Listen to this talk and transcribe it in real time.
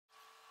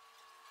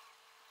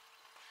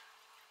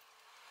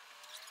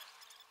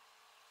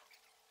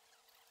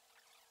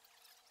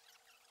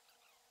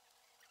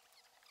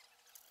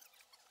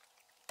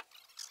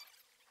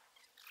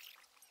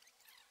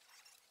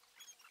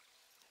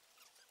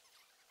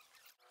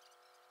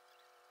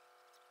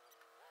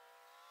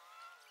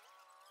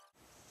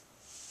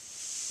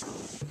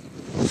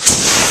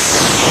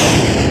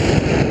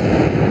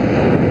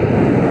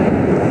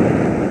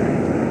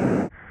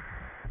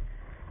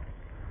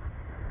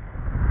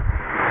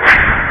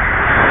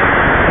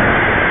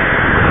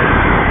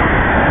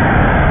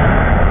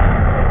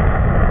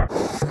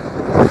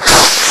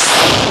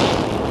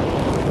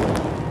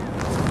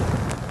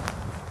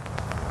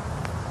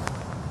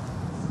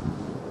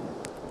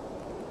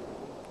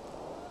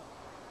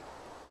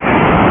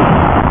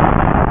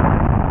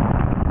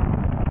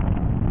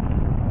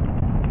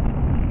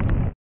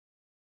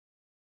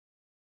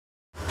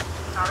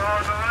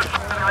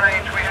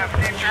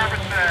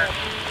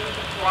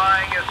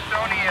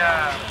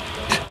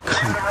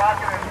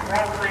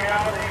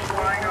reality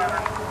flying on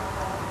a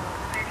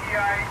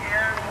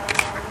CTI-N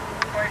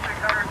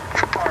 2600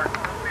 skid mark.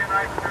 It'll be a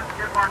nice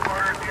skid mark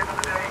motor at the end of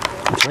the day.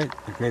 That's right,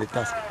 it's made at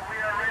dusk. We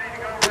are ready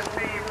to go with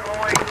Steve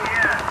going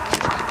in.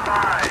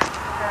 5,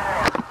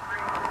 4,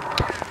 3,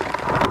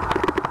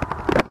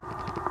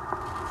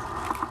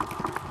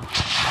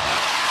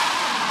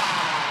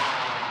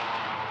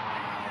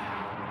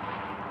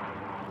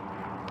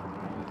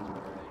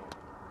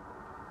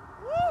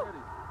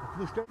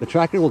 2. The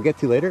tractor we'll get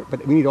to later,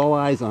 but we need all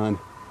eyes on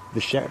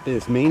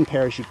this main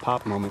parachute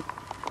pop moment,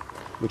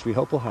 which we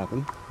hope will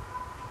happen.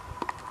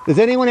 Does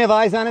anyone have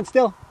eyes on it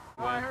still?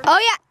 Oh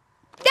yeah!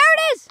 There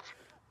it is!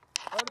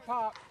 Heard the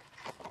pop.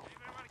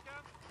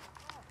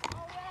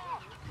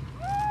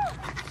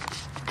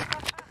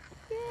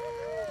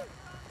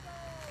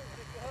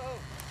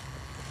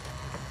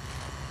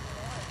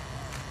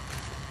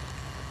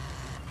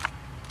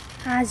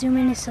 Zoom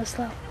in is so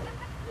slow.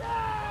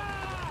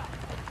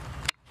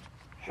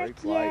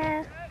 Heck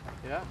yeah.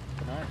 Yeah,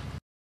 nice.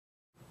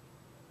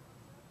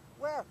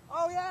 Where?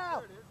 Oh yeah!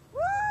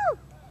 Woo!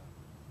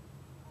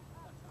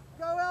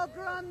 Go El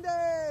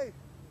Grande!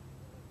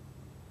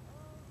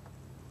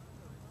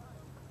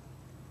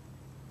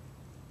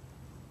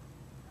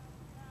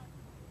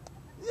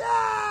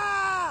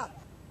 Yeah!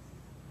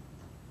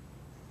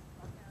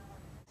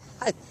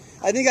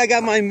 I think I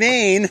got my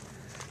main,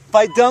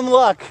 by dumb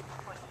luck,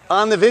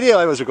 on the video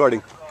I was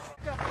recording.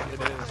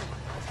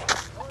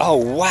 Oh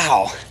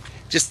wow!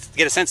 Just to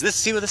get a sense,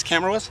 see what this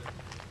camera was?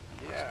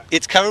 Yeah.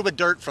 It's covered with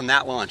dirt from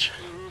that launch.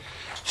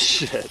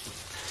 Shit.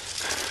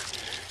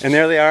 And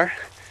there they are,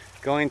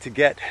 going to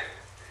get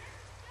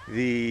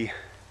the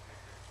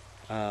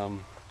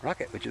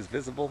rocket, which is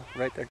visible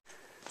right there.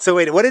 So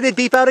wait, what did it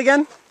beep out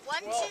again?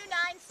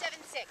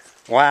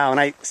 12976. Wow, and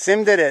I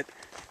simmed it at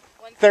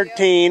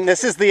 13.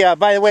 This is the,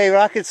 by the way,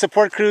 rocket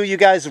support crew, you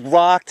guys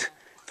rocked.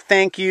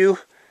 Thank you.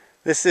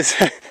 This is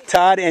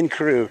Todd and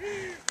crew.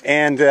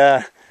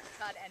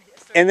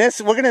 And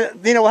this, we're gonna,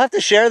 we'll have to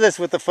share this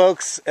with the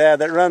folks that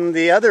run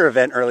the other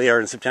event earlier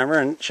in September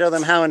and show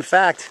them how, in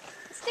fact,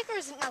 The sticker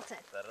isn't melted.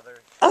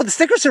 oh, the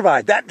sticker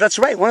survived. That's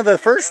right. One of the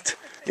first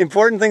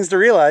important things to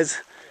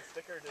realize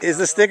is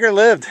the sticker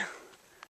lived.